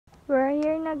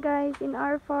na guys in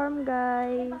our farm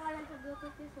guys.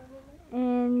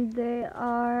 And they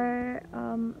are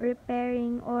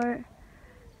repairing or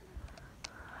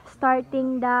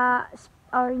starting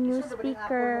our new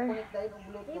speaker.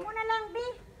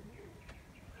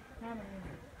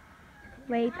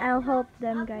 Wait, I'll help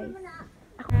them guys.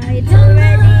 It's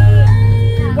already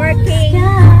working.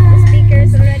 The speaker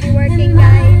is already working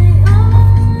guys.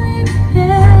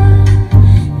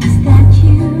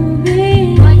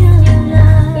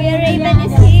 Kuya Raymond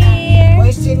is here.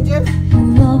 Voice changer.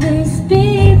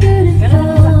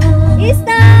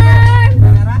 Easter!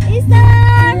 Easter!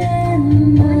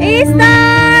 Easter!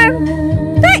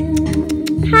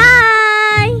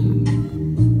 Hi!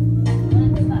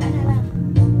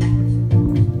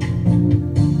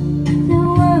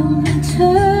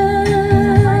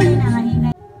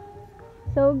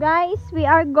 So guys, we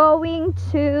are going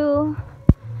to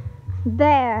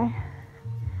there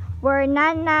where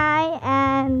Nanay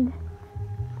and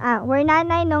where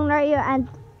Nanay, Nong Norio and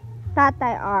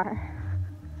Tatay are.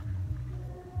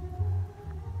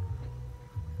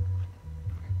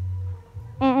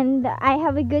 And I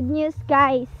have a good news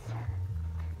guys.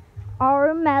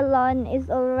 Our melon is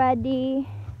already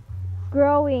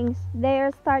growing. They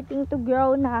are starting to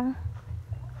grow na.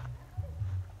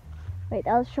 Wait,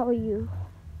 I'll show you.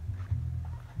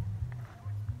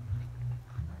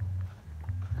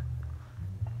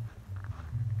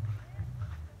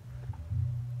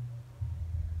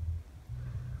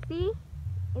 See?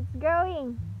 It's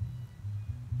growing.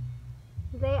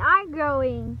 They are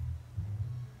growing.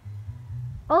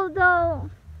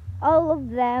 Although all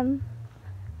of them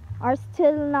are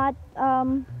still not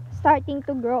starting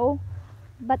to grow,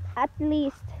 but at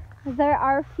least there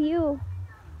are few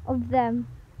of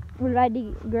them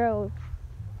already grow.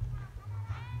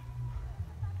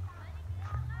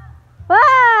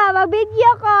 Wow!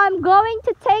 Mag-video ko! I'm going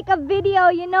to take a video,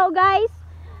 you know guys.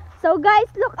 So guys,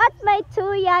 look at my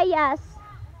two yayas.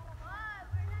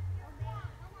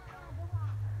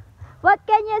 What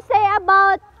can you say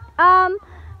about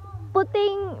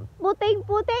puting?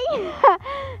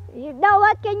 Now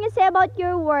what can you say about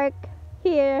your work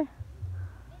here?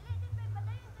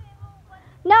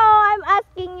 No, I'm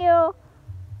asking you.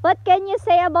 What can you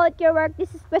say about your work?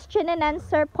 This is question and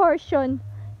answer portion.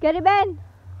 Gariben,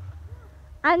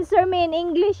 answer me in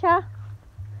English ha.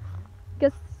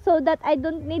 So that I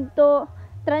don't need to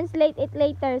translate it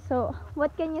later. So,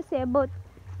 what can you say about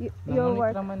your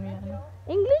work?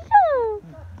 English lang.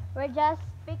 We're just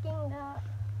speaking the...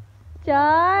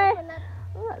 Char!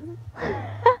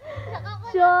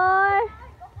 Char!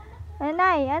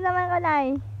 Nay, ano naman ko,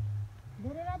 Nay?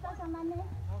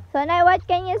 So, Nay, what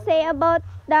can you say about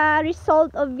the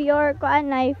result of your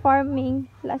farming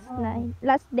last day?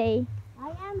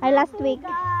 Last week.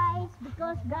 Guys,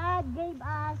 because God gave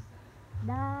us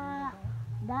the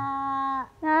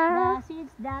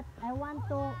seeds that I want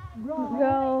to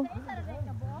grow.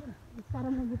 Isara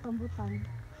na di pambutan.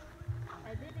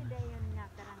 Ay dili dayon na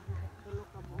karang tulo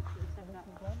ka mo isa ka.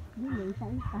 Dili isa.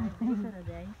 Isara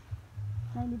day.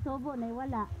 Nay nitubo nay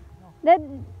wala.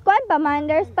 Kuan pa man,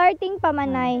 they're starting pa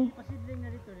man nay. Pasidling na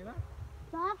dito, di ba?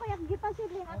 So ako yak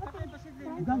gipasidling ako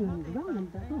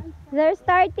They're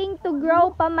starting to grow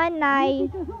pa man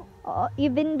nay.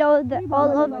 Even though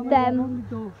all of them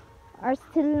are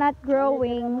still not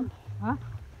growing.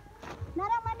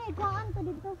 Naraman ni kuan to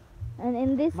dito. And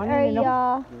in this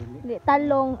area,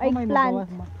 talong, eggplant.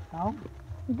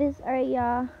 This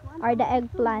area are the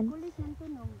eggplant.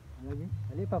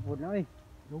 Dali pa pud na oy.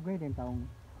 Dugay din taong.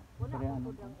 Dugay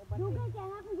kaya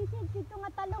nga kung gisig dito nga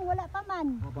talong wala pa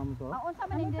man. Pa mo to? Unsa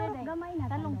man din dire? Gamay na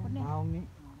talong pud ni. Maong ni.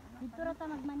 Dito ra ta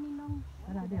magmaninong.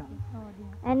 Ana diha.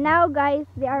 And now guys,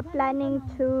 they are planning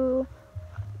to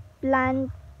plant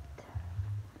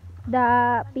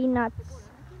the peanuts.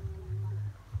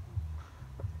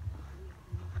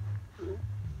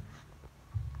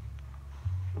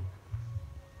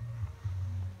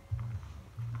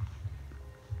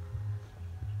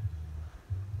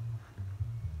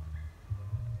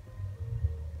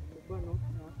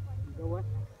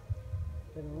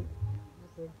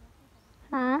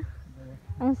 Huh?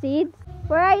 Ang seeds?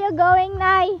 Where are you going,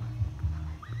 Nay?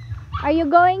 Are you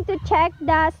going to check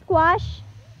the squash?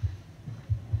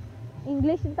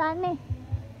 English tane.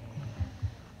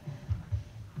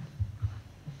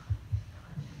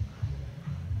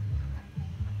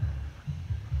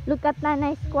 Look at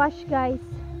Nanay squash, guys.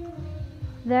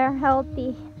 They're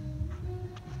healthy.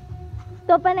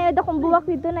 Ito pa na yun akong buwak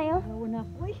dito na yun.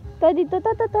 Ito dito,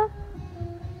 to.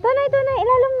 Ito na,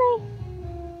 ilalom na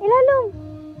Ilalom.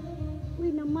 Uy,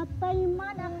 namatay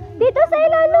man ako. Dito sa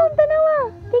ilalom,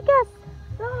 tanawa. Tikas.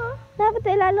 Dapat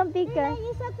sa ilalong pika.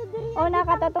 Isa to diri. O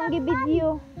nakatatong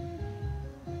gibidyo.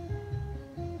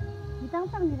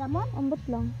 Bitang-tang ni Ramon. Ambot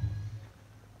lang.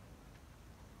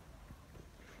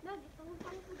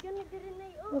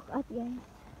 Look at guys.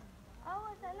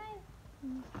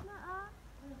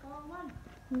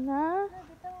 Na?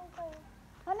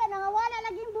 Wala nangawala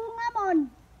laging bunga mon.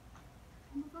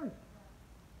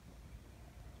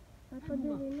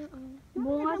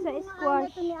 Bunga sa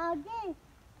squash. Ito ni Agi.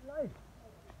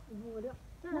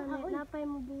 Napay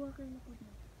mo buwa kayo na po.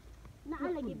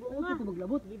 Naalagi Ito bunga. ito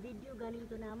maglabot. Di video galing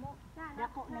to namo.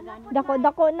 Dako na gani.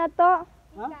 Dako-dako na to.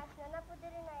 Ha?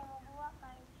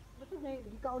 Ba't na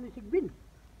di ka ni sigbin?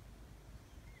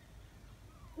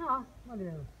 Na, mali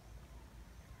na.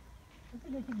 Ba't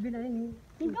na sigbin na rin?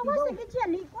 Ikaw sa gid siya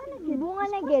liko na gid. Bunga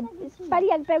na gid.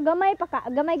 Palyag pero gamay pa ka.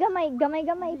 Gamay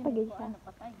pa gid siya.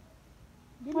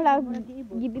 Wala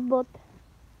gibibot.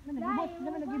 Nagibot.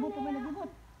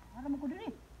 Ara mo ko diri.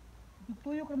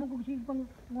 Tuyo ka mo ko sigpang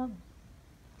ngag.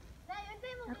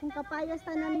 Akong kapayas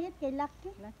tanan hit kay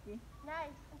Lucky.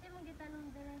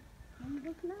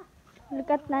 Look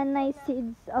at nanay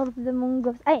seeds of the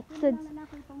munggos. Ay, seeds.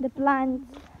 The plants.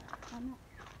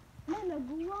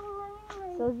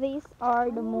 So these are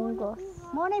the munggos.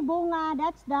 Mo ni bunga,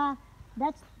 that's the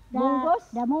Munggos?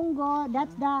 The mungo,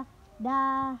 that's the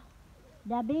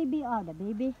baby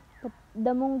baby.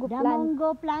 The mungo The plant.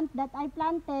 mungo plant that I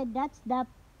planted, that's the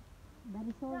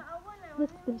result.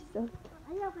 What's the result?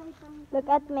 Ayaw kay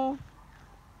Look at me.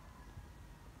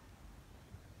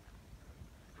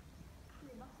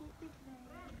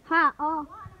 Ha, oh.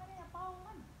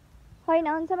 Hoy,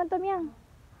 naon sa man to miyang?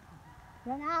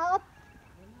 Run out.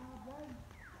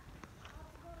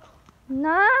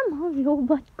 Nam,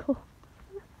 lobat ko.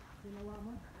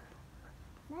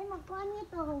 Nay magkuan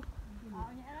nito.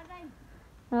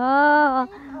 Oh.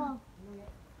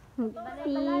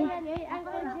 See,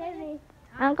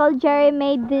 Uncle Jerry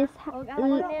made this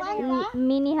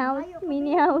mini house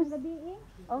Gabi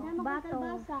of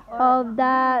bato. of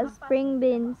the spring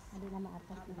beans.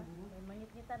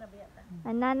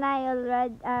 And Nanay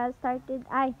already started.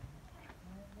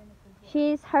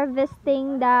 She's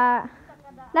harvesting the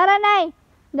Nanay,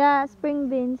 the spring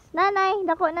beans. Nanay,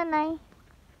 dako nanay.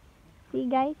 See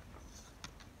guys.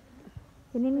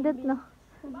 Pinindot no.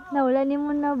 Nawala ni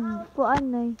mo na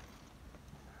puan ay.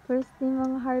 First ni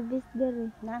mga harvest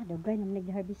dere. Na, dugay nang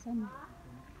nag-harvestan.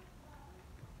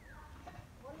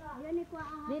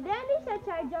 Dede ni sa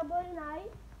chargeable nay.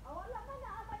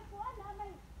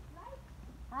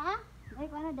 Ha? Ay,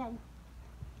 kuan na day.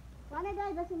 Kuan na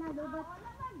day basi na dubat.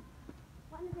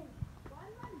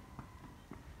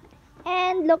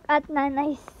 And look at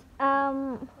Nanay's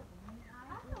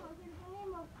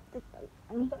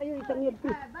Ayo itangid ko.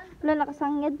 wala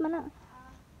nakasangid man na.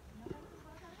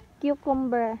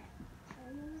 Cucumber.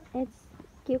 It's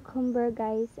cucumber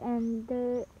guys and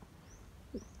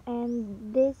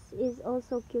this is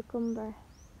also cucumber.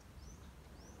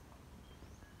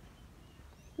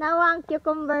 Nawang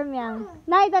cucumber miyang.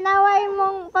 Nay, tanaway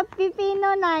mong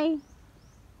papipino, nay.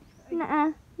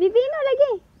 Naa. Pipino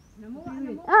lagi.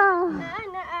 Oh.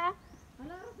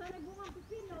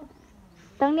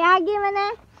 Tong niagi man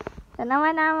eh.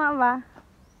 Tanawa nama ba?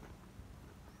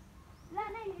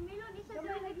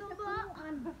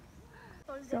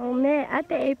 So,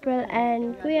 Ate April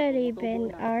and Kuya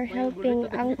Raven are helping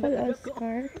Uncle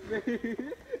Oscar.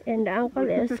 And Uncle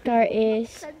Oscar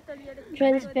is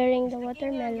transferring the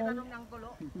watermelon.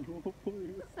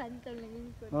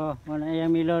 Oh, mana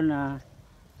yang melon na.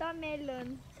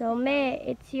 Melon. So,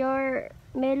 it's your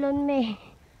melon,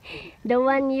 the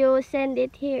one you send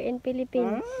it here in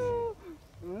Philippines.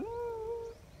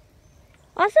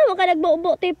 Asa mo ka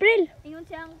nagbuo-buo, April? Ingon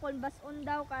siyang kolbason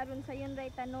daw karon sa yun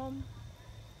ray tanom.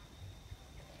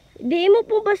 Di mo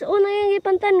po bas una yung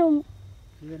ipantanom.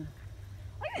 Yan.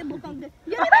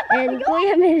 And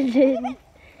Kuya Melvin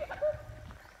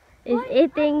is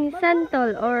eating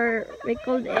santol, or we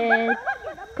called it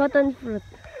cotton fruit.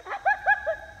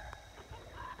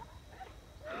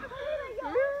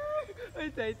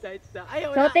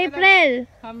 So, April!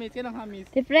 Hamis, kinang hamis.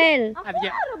 April!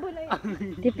 Adya.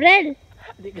 April!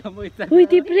 Di ka mo isa. Uy,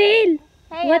 April!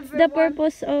 Hey, What's the everyone.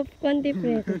 purpose of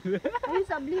April? Ay,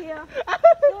 sabli ah.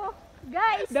 So,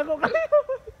 guys. Dako ka.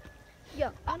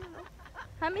 Yo, ano?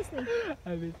 Hamis ni.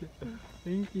 Hamis.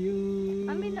 Thank you.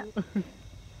 Amin na.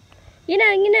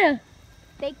 Gina.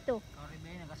 Take 2.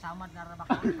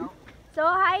 So,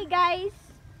 hi guys.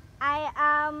 I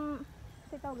am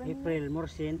April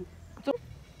Morsin.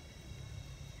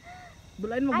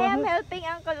 Bulain mo I am ba? helping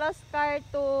Uncle Oscar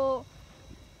to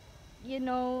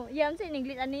yan sa in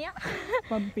English ano yan?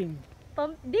 Pumping.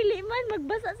 Dili man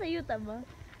magbasa sa yuta ba?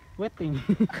 Wetting.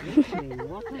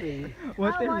 Watering.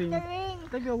 Watering.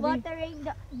 Tagaw, Watering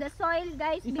the soil,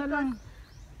 guys, Isa because lang.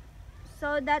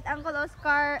 so that Uncle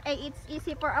Oscar, it's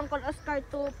easy for Uncle Oscar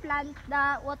to plant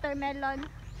the watermelon.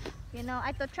 You know,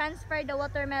 to transfer the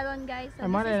watermelon, guys. So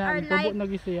this is our life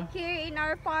here in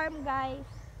our farm, guys.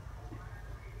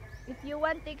 If you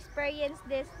want to experience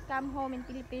this, come home in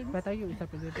Philippines. Patayo, isa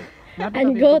pa dito.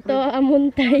 And go to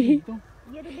Amuntay.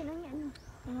 Yun din ang yan.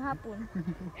 Ang hapon.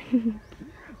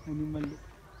 Animal.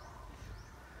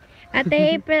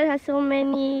 Ate April has so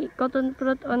many cotton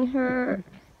fruit on her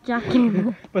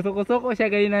jacket. Pasuko-suko siya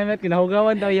ganyan namin at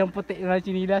kinahugawan daw yung puti na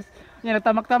chinilas. Yan,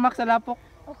 natamak-tamak sa lapok.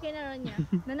 Okay na ron niya.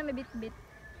 Na may bit-bit.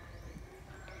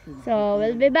 So,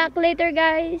 we'll be back later,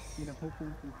 guys.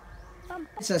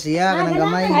 Sa siya kanang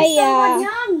gamay. Hiya!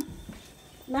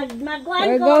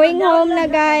 We're going home na,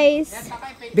 guys.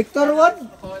 Victor Wood.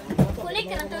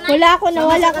 Wala ako,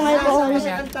 nawala kang alcohol.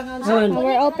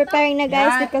 We're all preparing na,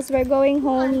 guys, because we're going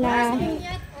home na.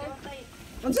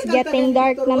 It's getting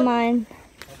dark naman.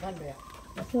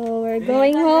 So, we're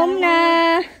going home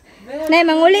na. Nay,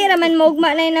 manguli raman mo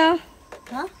ugma, nay, no?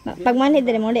 Ha? Pag manhid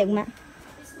rin mo, ugma.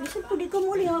 Isa po di ko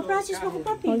muli. Process mo ko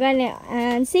papi. O, gani.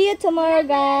 And see you tomorrow,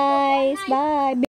 guys. Bye.